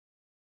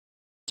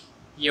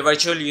ये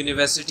virtual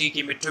university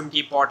की mid term की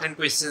इंपॉर्टेंट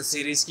क्वेश्चन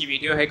सीरीज़ की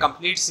वीडियो है।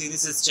 कंप्लीट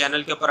सीरीज इस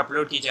चैनल के ऊपर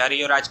अपलोड की जा रही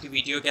है और आज की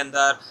वीडियो के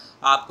अंदर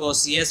आपको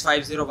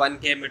CS501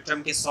 के मिड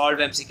टर्म के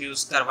सॉल्व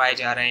MCQs करवाए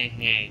जा रहे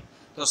हैं।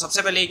 तो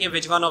सबसे पहले कि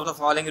which one of the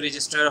following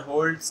register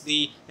holds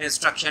the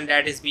instruction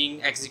that is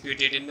being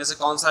executed. इनमें से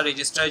कौन सा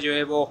रजिस्टर जो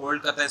है वो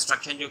होल्ड करता है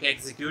इंस्ट्रक्शन जो कि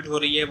एग्जीक्यूट हो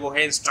रही है, वो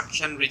है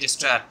इंस्ट्रक्शन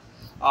रजिस्टर।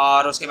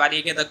 और उसके बाद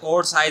ये कि the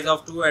code size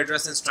of to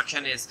address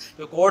instruction is,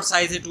 जो कोड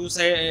साइज है टू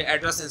से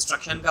एड्रेस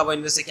इंस्ट्रक्शन का वो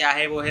इनमें से क्या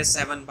है, वो है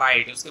 7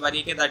 बाइट। उसके बाद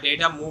ये कि the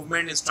data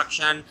movement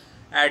instruction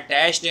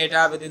dash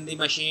data with in the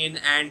machine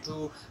and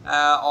to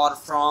और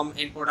फ्रॉम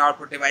इनपुट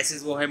आउटपुट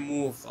डिवाइसेस, वो है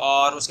मूव।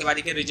 और उसके बाद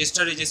ये कि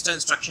register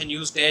instruction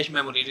use dash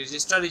memory.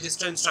 Register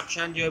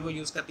instruction जो है वो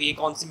यूज़ करती है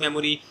कौन सी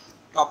memory,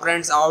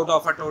 operands out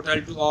of a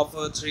total two of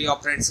 3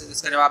 operands.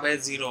 इसका जवाब है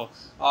 0।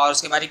 और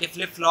उसके बाद ये कि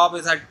flip flop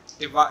is a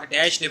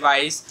dash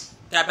device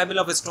capable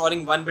of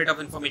storing 1 bit of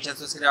information.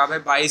 तो इसका जवाब है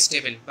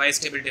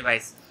बाईस्टेबल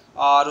डिवाइस।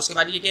 और उसके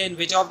बाद ये कि इन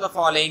which of the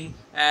following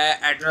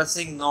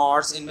addressing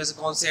knots, इनमें से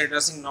कौन से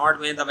एड्रेसिंग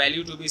नॉट में the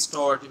value to be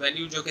stored,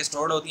 value जो कि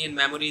स्टोर्ड होती है in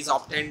memory is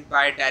obtained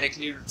by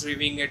directly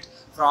retrieving it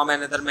from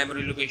another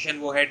memory location,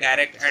 वो है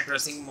डायरेक्ट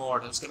एड्रेसिंग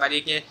मोड। उसके बाद ये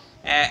कि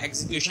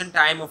execution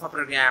time of a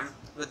programme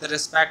with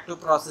respect two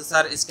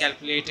processor is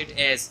calculated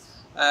as,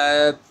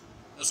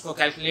 उसको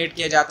कैलकुलेट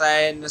किया जाता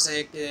है इनमें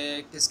से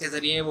किसके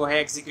ज़रिए, वो है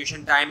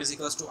execution time is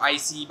equals to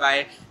IC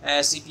bye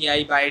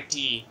CPI bye T।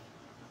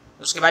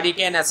 उसके बाद ये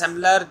कि N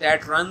assembler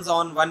that runs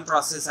on one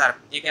processor,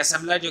 एक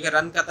असेंबलर जो कि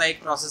रन करता है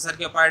एक प्रोसेसर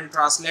के ऊपर,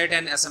 translate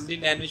N assembly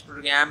language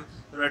program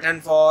written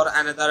for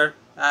another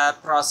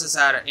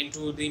processor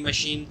into the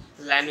machine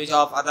language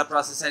of other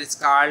processor is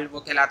called, वो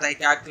कहलाता है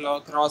क्या,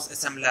 क्रॉस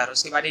असेंबलर।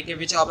 उसके बाद ये कि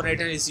विच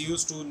operator is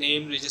use to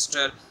name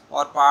register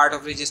और part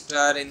of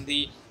register in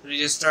the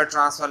register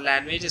transfer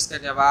language. इसका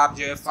जवाब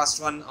जो है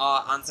फर्स्ट वन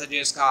आंसर जो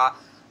इसका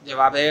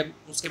जवाब है।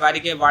 उसके बाद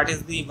ये कि what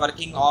is the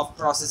working of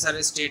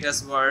processor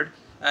status word,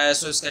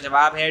 सो इसका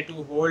जवाब है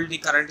to hold the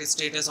current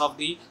status of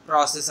the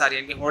processor,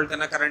 यानी कि होल्ड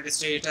करना करंट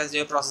स्टेटस जो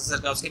है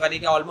प्रोसेसर का। उसके बाद ये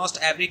कि almost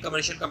every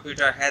commercial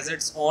computer has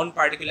its own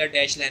particular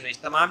dash language,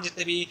 तमाम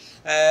जितने भी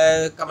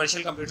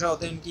कमर्शियल कंप्यूटर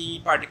होते हैं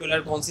उनकी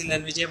पार्टिकुलर कौन सी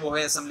लैंग्वेज है, वो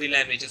है असेंबली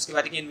लैंग्वेज। उसके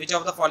बाद इन which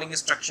of the following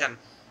instruction,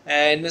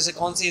 इनमें से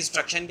कौन सी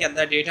इंस्ट्रक्शन के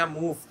अंदर डेटा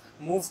मूव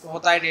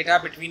होता है data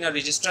between a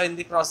resistor in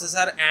the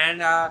processor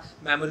and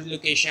memory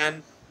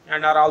location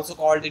and are also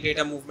called the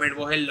data movement,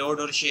 वो है लोड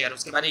और शेयर।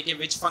 उसके बाद ये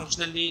विच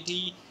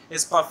functionality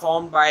is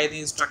performed by the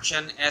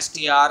instruction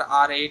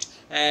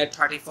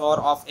STR-R8-34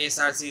 of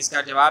SRC,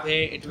 इसका जवाब है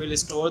it will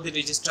store the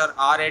register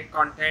R8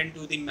 content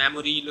to the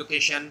memory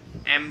location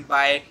M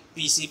by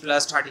PC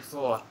plus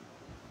 34।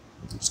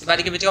 उसके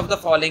बाद विच ऑफ द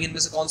फॉलोइंग, इनमें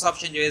से कौन सा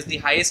ऑप्शन जो है the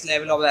highest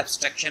level of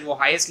abstraction, वो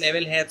हाईएस्ट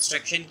लेवल है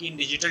एब्स्ट्रैक्शन की इन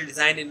digital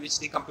design in which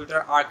the computer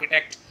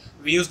architect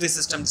views the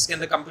system, जिसके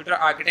अंदर कंप्यूटर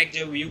आर्किटेक्ट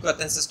जो व्यू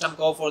करते हैं सिस्टम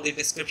को for the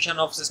description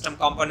of system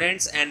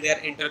components and there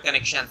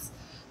interconnections.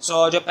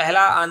 सो जो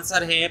पहला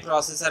आंसर है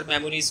प्रोसेसर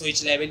मेमोरी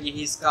स्विच लेवल,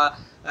 यही इसका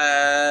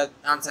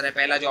आंसर है,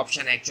 पहला जो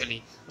ऑप्शन है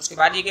एक्चुअली। उसके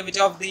बाद ये कि which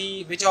of the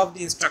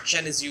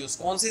instruction is use,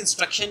 कौन सी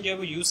इंस्ट्रक्शन जो है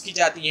वो यूज़ की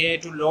जाती है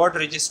टू लोड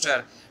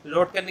रजिस्टर,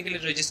 लोड करने के लिए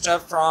register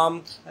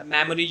from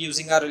memory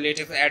using a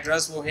relative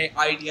address, वो है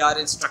IDR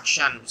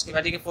इंस्ट्रक्शन। उसके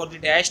बाद ये for the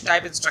dash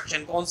type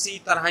instruction, कौन सी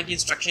तरह की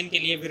इंस्ट्रक्शन के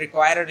लिए वी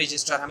रिक्वायर अ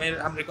रजिस्टर,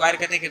 हम रिक्वायर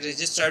करते हैं कि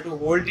register to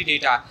hold the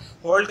data,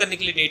 hold करने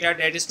के लिए data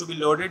date is to be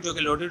loaded, जो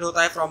कि लोडेड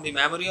होता है फ्रॉम द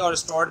मेमोरी और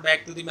stored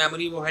back to the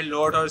memory, वो है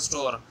लोड और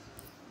स्टोर।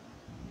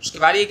 उसके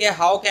बाद ये कि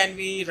how can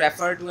we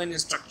refer to an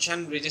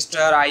instruction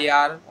register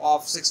IR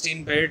of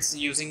 16 bits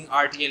using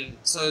RTL,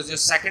 सो जो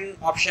सेकंड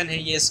ऑप्शन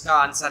है ये इसका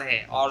आंसर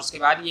है। और उसके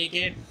बाद ये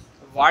कि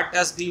what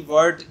does the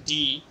word D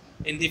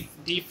in the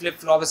D flip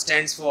flop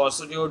stands for,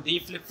 सो जो D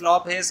फ्लिप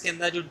फ्लॉप है इसके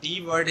अंदर जो D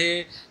वर्ड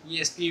है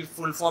ये इसकी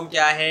फुल फॉर्म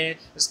क्या है,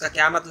 इसका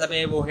क्या मतलब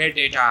है, वो है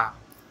डेटा।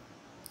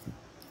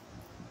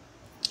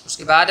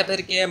 उसके बाद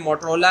फिर के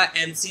Motorola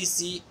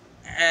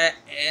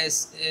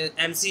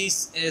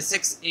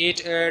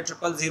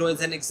MC60000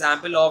 is an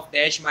example of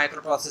dash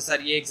micro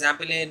processor, ये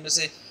एग्जाम्पल है इनमें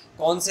से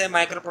कौन से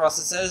माइक्रो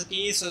प्रोसेसर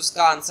की, सो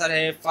इसका आंसर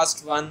है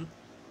फर्स्ट वन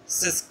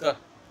सिस्क।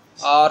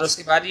 और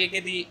उसके बाद ये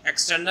कि the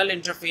external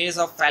interface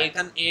of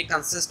falcon A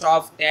consist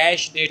of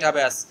dash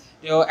database,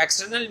 जो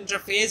एक्सटर्नल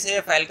इंटरफेस है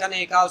फैल्कन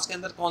ए का उसके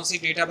अंदर कौन सी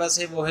डेटाबेस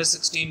है, वो है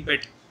 16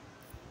 बिट।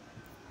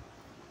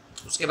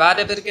 उसके बाद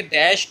है फिर कि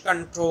डैश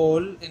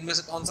कंट्रोल, इनमें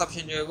से कौन सा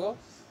ऑप्शन जो है वो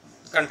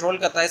कंट्रोल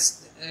करता है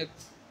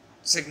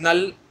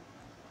signal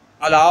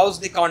allows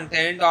the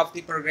content of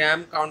the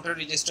program counter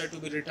register to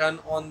be return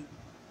on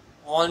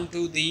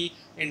to the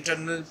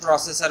internal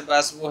processor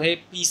बस, वो है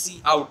PC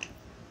आउट।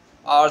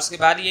 और उसके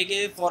बाद ये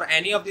कि for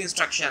any of the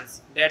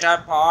instructions that are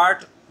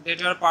part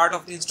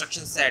of the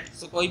instruction set,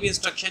 सो कोई भी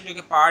इंस्ट्रक्शन जो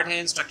कि पार्ट है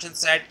इंस्ट्रक्शन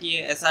सेट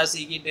की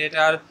SRC की, that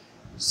are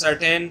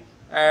certain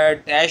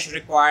dash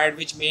required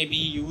which may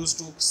be used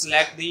to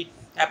select the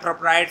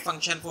appropriate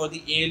function for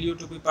the ALU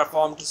to be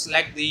performed, to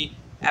select the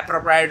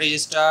appropriate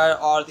register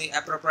or the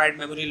appropriate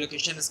memory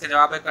location, इसका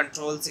जवाब है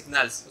control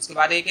signals। उसके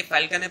बाद ये कि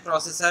Falcon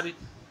processor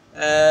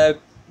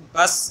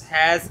bus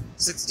has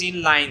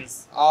 16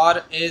 lines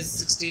or is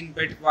 16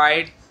 bit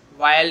wide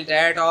while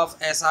date of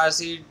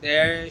SRC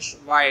dash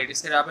wide,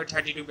 इसके जवाब है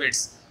 32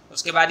 बिट्स।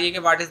 उसके बाद ये कि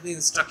what is the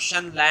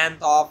instruction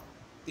length of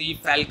the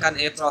falcon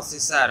A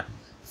processor,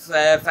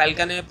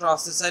 falcon A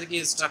processor की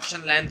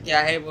इंस्ट्रक्शन लेंथ क्या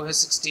है, वो है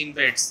 16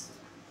 बिट्स।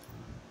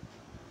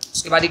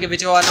 उसके बाद ये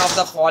which one of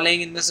the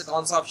following, इनमें से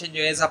कौन सा ऑप्शन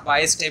जो है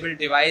बाइस्टेबल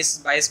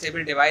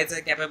डिवाइस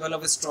है capable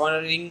of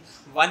storing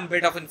 1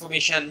 bit of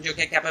information, जो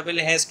कि कैपेबल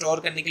है स्टोर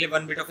करने के लिए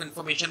 1 बिट ऑफ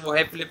इन्फॉर्मेशन, वो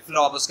है फ्लिप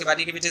फ्लॉप। उसके बाद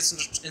ये विच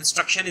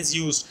इंस्ट्रक्शन इज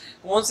यूज्ड,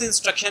 कौन सी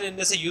इंस्ट्रक्शन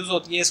इनमें से यूज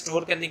होती है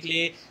स्टोर करने के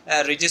लिए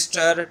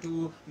register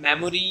to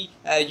memory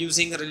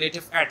using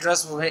relative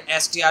address, वो है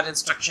STR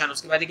इंस्ट्रक्शन।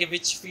 उसके बाद ये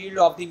which field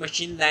of the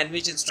machine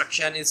language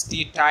instruction is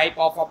the type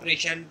of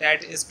operation that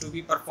is to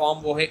be perform,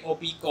 वो है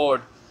OP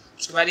कोड।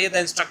 उसके बाद ये the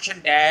instruction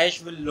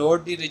dash will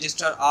load the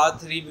register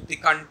R3 with the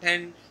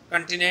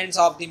contents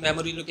of the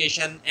memory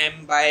location M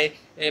bye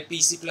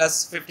PC plus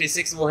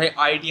 56, वो है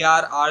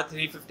IDR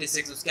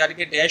R356। उसके बाद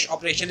ये डैश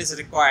ऑपरेशन इज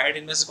रिक्वायर्ड,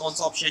 इनमें से कौन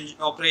सा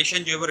ऑपरेशन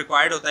जो है वो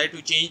रिक्वायर्ड होता है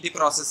to change the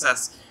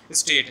process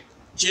state,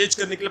 change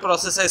करने के लिए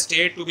processor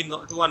state to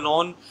a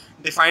non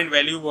defined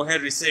value, वो है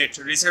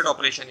रीसेट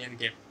ऑपरेशन यानी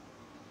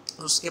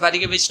कि। उसके बाद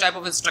ये which type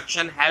of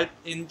instruction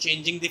help in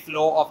changing the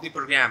flow of the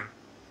programme,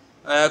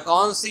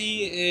 कौन सी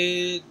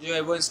जो है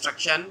वो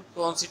इंस्ट्रक्शन,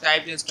 कौन सी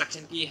टाइप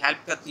इंस्ट्रक्शन की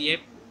हेल्प करती है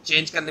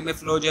चेंज करने में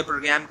फ्लो जो है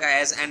प्रोग्राम का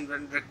एज एंड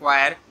व्हेन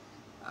रिक्वायर,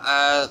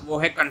 वो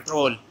है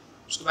कंट्रोल।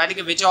 उसके बाद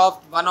कि which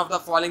of one of the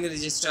following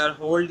register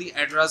hold the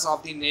address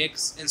of the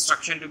next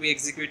instruction to be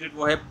executed,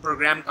 वो है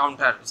प्रोग्राम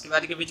काउंटर। उसके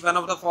बाद कि which one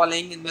of the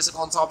following, इनमें से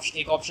कौन सा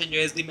एक ऑप्शन जो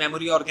है the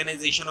memory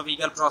organisation of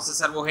eagle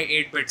processor, वो है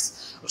 8 बिट्स।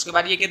 उसके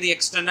बाद ये कि the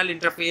external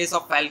interface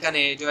of falcon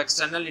ए, जो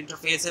एक्सटर्नल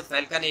इंटरफेस है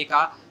फैल्कन ए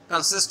का,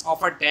 consist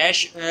of a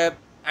dash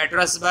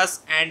address bus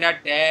and a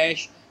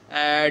dash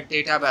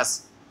data bus.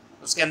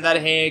 उसके अंदर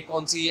है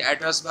कौन सी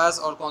एड्रेस बस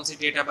और कौन सी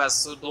डेटा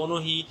बस, तो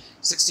दोनों ही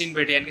 16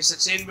 बिट यानी कि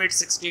 16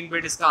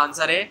 बिट इसका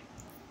आंसर है।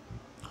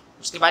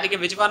 उसके बाद कि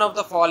which one of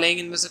the following,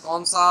 इनमें से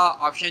कौन सा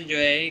ऑप्शन जो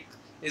है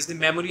इज द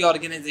मेमोरी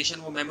ऑर्गेनाइजेशन,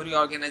 वो मेमोरी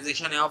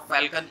ऑर्गेनाइजेशन है ऑफ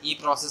फैल्कन ई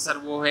प्रोसेसर,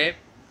 वो है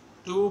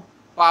 2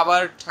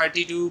 पावर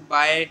 32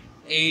 बाय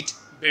 8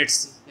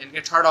 बिट्स यानी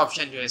कि थर्ड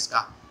ऑप्शन जो है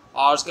इसका।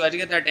 और उसके बाद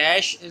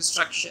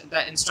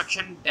the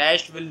instruction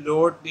dash will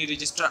load the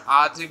register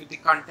R3 with the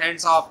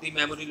contents of the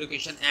memory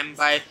location M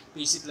bye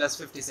PC plus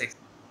 56।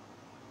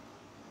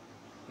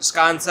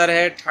 इसका आंसर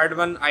है थर्ड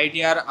वन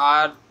IDR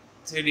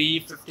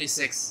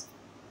R356।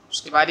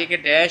 उसके बाद ये कि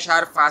dash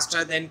are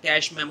faster than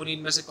cache memory,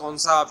 इनमें से कौन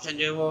सा ऑप्शन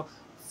जो है वो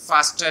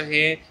फास्टर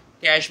है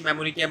कैश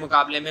मेमोरी के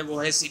मुकाबले में, वो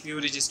है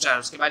CPU रजिस्टर।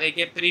 उसके बाद ये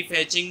कि pre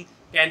fetching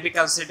can be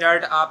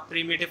considered a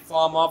primitive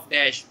form of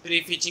dash, pre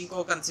fetching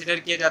को कंसिडर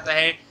किया जाता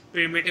है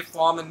प्रिमिटिव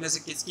फॉर्म इनमें से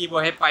किसकी, वो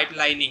है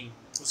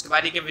पाइपलाइनिंग। उसके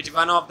बाद ये कि which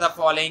one of the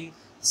following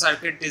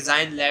circuit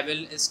design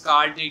level is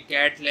called the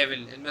gate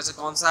level, इनमें से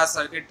कौन सा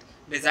सर्किट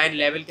डिज़ाइन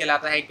लेवल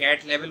कहलाता है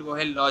गेट लेवल, वो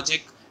है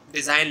लॉजिक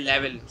डिज़ाइन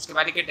लेवल। उसके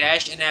बाद ये कि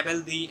dash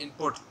enable the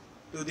input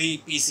to the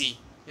PC,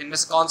 इनमें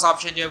से कौन सा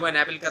ऑप्शन जो है वो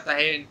इनेबल करता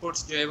है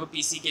इनपुट्स जो है वो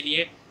PC के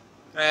लिए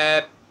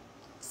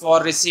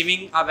for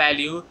receiving a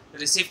value,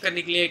 receive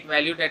करने के लिए एक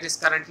value date is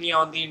currently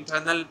on the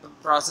internal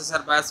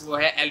processor बस, वो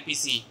है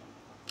LPC।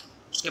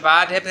 उसके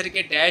बाद है फिर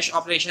कि डैश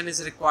ऑपरेशन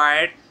इज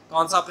रिक्वायर्ड,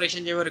 कौन सा ऑपरेशन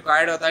जो है वो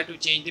रिक्वायर्ड होता है to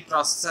change the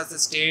processor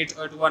state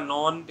to a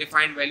non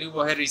defined value,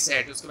 वो है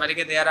रीसेट। उसके बाद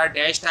कि there are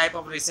dash type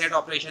of reset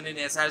operation in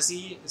SRC,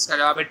 इसका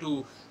जवाब है 2।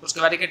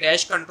 उसके बाद कि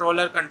dash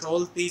controller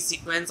control the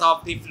sequence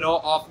of the flow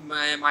of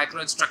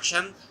micro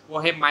instruction, वो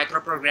है माइक्रो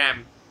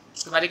प्रोग्राम।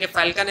 उसके बाद कि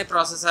फैल्कन ए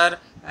प्रोसेसर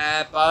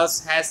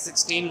बस हैज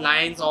 16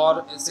 लाइन्स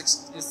और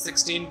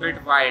 16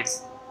 bit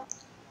wides,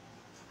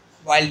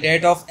 while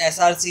date of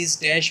SRC is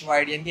dash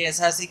wide, यानी कि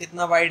SRC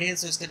कितना वाइड है,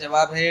 तो इसका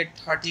जवाब है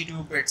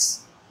 32 बिट्स।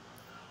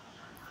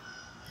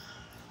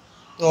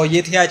 तो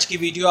ये थी आज की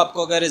वीडियो।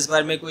 आपको अगर इस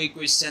बार में कोई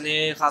क्वेश्चन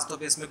है, खासतौर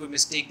पे इसमें कोई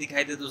मिस्टेक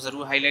दिखाई दे तो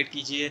ज़रूर हाईलाइट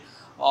कीजिए,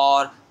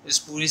 और इस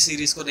पूरी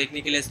सीरीज़ को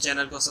देखने के लिए इस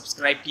चैनल को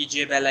सब्सक्राइब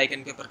कीजिए, बेल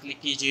आइकन के ऊपर क्लिक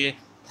कीजिए।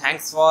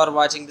 Thanks for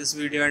watching this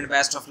video and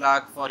best of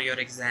luck for your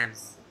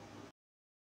exams.